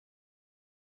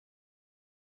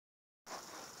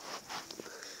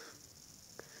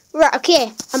Right,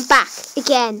 okay, I'm back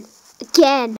again,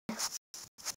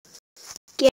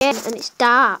 and it's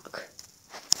dark,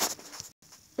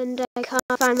 and I can't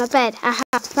find my bed. I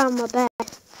have found my bed.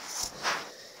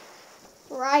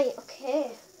 Right,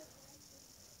 okay,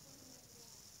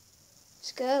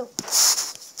 let's go.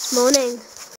 It's morning.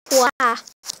 Wow.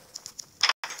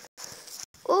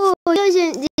 Oh,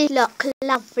 doesn't this look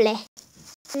lovely?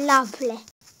 Lovely.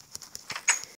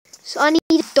 So I need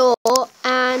a door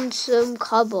and some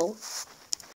cobble.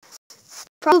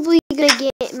 Probably gonna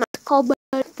get my cobble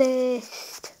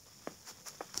first.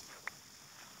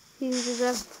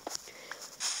 I've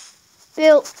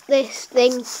built this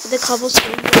thing for the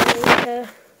cobblestone generator,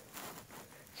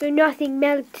 so nothing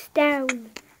melts down.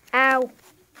 Ow.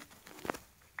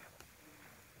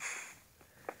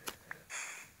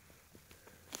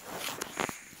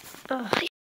 Oh,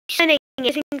 it's burning,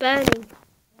 it's burning.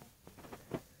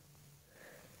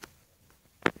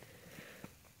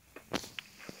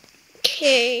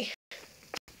 Okay.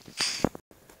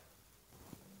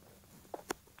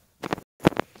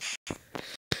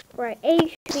 Right, 8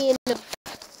 should be enough.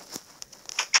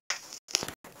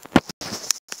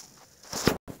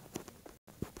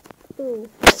 Ooh,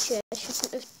 actually I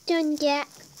shouldn't have done that.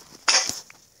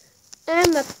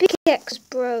 And my pickaxe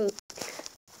broke.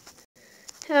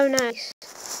 How nice.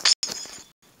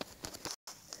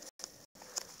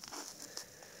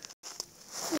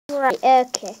 Right,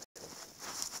 okay.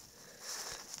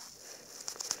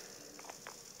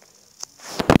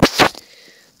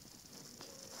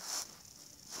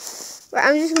 Right,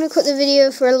 I'm just going to cut the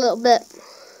video for a little bit.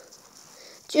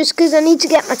 Just because I need to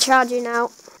get my charging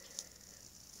out.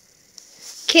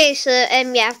 Okay, so,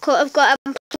 yeah, I've got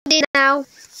plugged in now.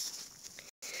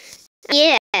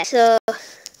 Yeah, so,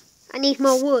 I need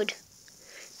more wood.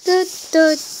 Da,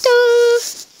 da, da.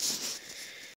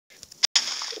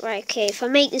 Right, okay, if I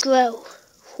make this low.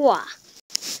 Wha?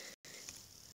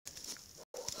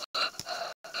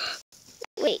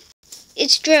 Wait,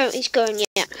 it's going,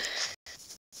 yeah.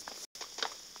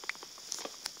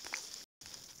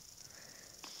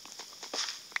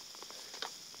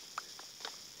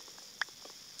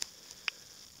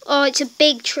 Oh, it's a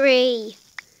big tree.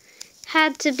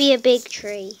 Had to be a big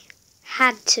tree.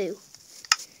 Had to.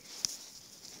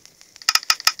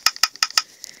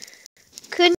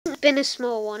 Couldn't have been a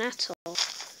small one at all.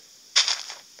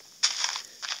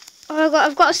 Oh,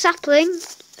 I've got a sapling.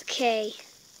 Okay.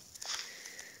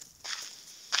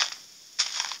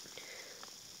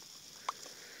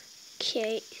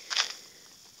 Okay.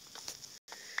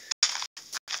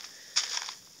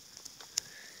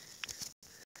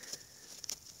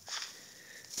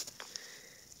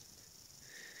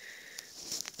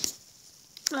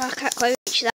 Oh, I can't quite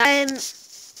reach that.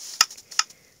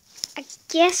 I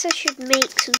guess I should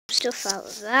make some stuff out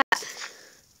of that.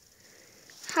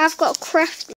 I've got a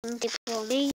crafting table for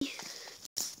me.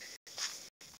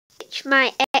 It's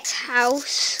my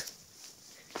ex-house.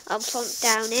 I'll plonk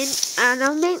down in, and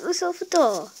I'll make myself a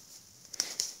door.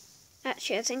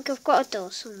 Actually, I think I've got a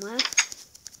door somewhere.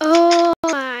 Oh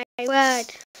my word!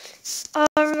 Oh,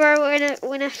 I remember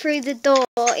when I threw the door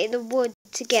in the wood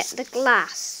to get the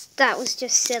glass. That was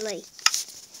just silly.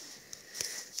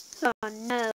 Oh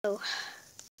no.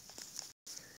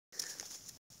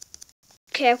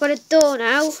 Okay, I've got a door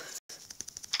now.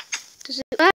 Does it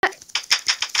work?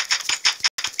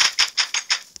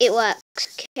 It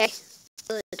works. Okay,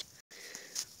 good.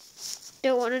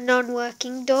 Don't want a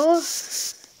non-working door.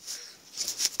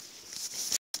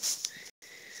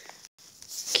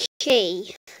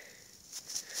 Okay.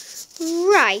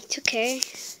 Right, okay.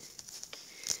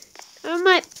 I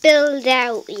might build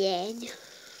out then.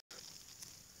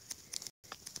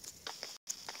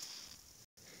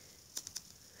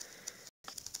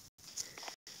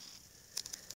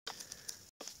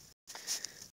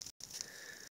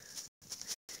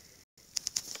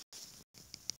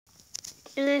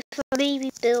 And if I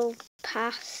maybe build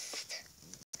past,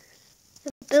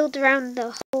 build around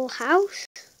the whole house.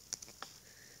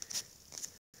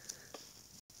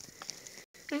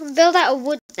 I can build out of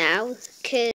wood now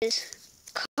because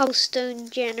cobblestone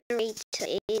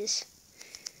generator is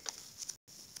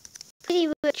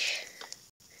pretty much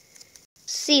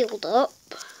sealed up.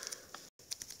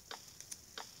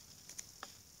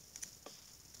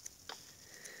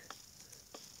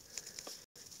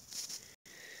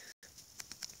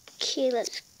 Okay,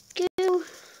 let's go.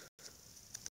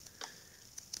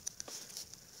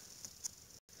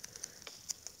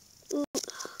 Ooh,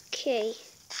 okay.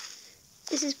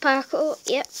 This is parkour,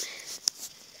 yep.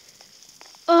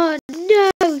 Oh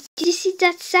no! Did you see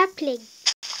that sapling?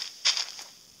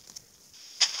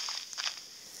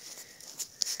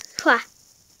 Wha?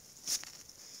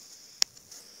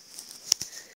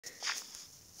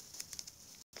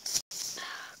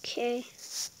 Okay.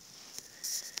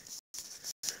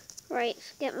 Right,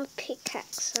 get my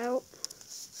pickaxe out.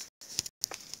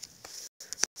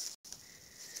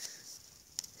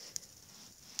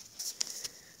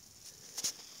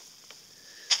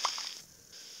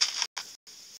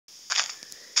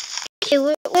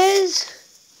 Okay, where's...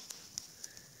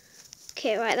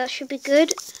 Okay, right, that should be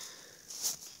good.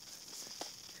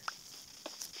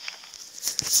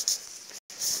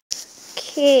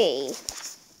 Okay.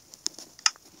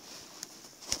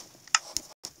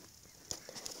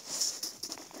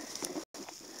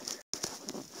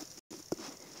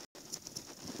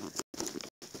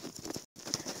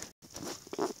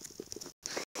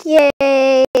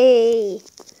 Yay!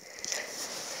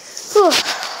 Whew.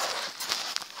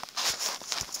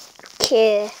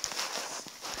 Okay.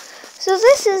 So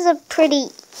this is a pretty...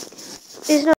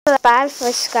 It's not that bad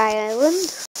for Sky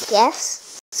Island.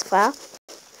 Yes, it's far.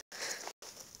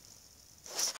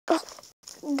 Oh,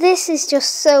 this is just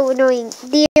so annoying.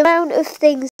 The amount of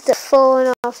things that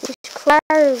fall off is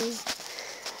crazy.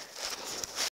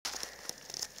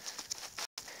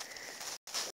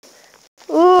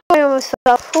 Ooh, I almost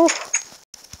fell off. Ooh.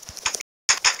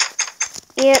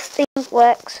 Yep, thing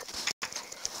works.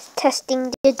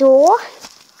 Testing the door.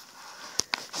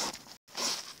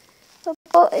 I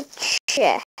bought a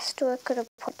chest. Where could I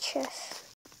put a chest?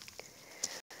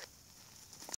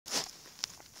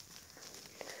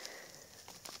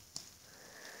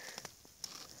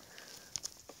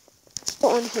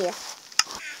 Put one here.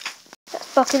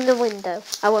 That's blocking the window.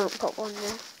 I won't put one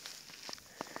there.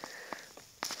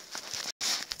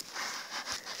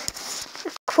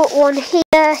 Put one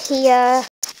here, here.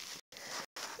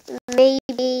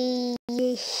 Maybe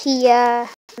here.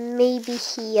 Maybe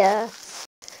here.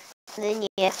 And then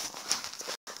yeah.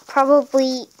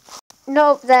 Probably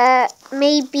not up there.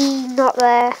 Maybe not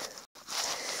there.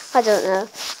 I don't know.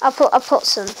 I'll put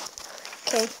some.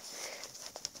 Okay.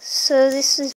 So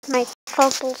this is my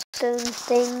cobblestone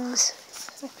things.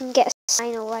 I can get a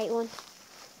sign or right one.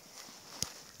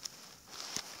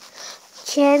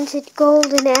 Enchanted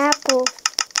golden apple.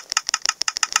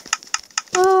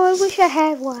 Oh, I wish I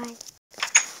had one.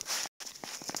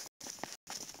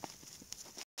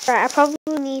 Right, I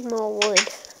probably need more wood.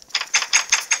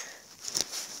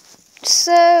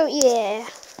 So yeah.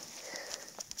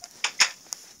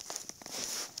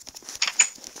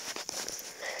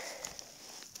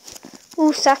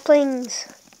 Ooh, saplings.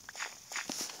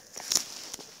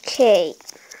 Okay.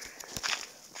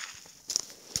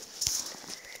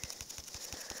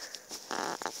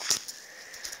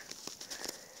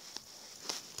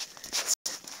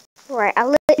 Right, I'll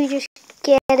let you just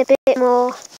get a bit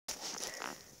more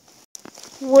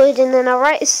wood and then I'll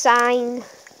write a sign.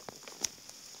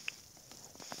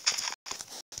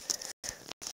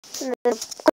 And then I'll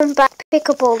come back, pick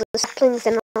up all the saplings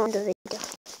and I'll end the video.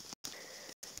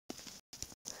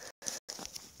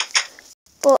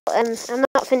 But I'm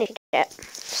not finished yet,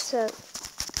 so.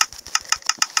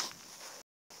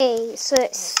 Okay, so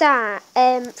it's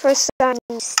for a sign,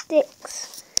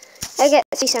 sticks. I get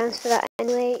 2 sounds for that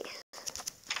anyway.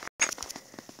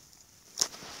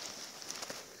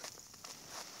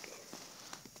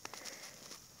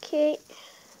 Okay.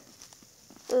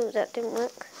 Oh, that didn't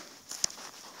work.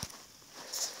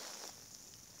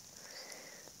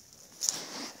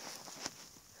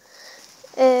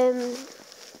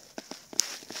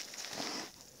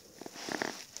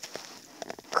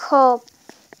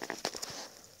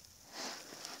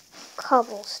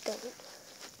 Cobblestone.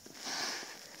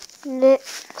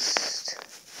 Next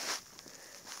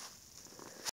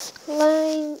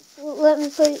line. Let me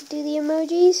do the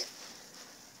emojis.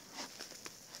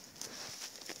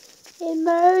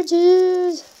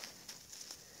 Emojis.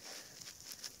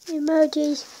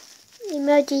 Emojis.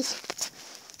 Emojis.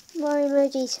 More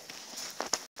emojis.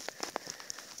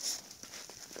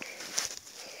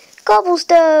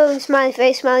 Cobblestone. Smiley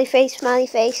face, smiley face, smiley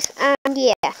face. And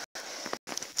yeah.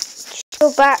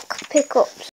 Go back, pick up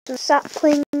some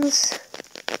saplings.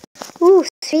 Ooh,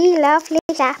 3 lovely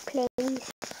saplings.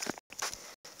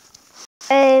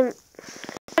 I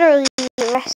don't really need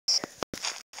the rest.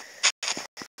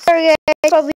 Sorry guys,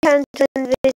 probably can't do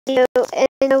the video,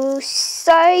 and I will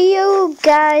see you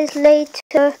guys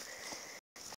later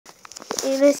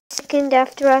in a second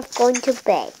after I've gone to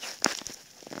bed.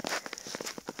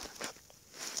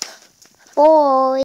 Bye.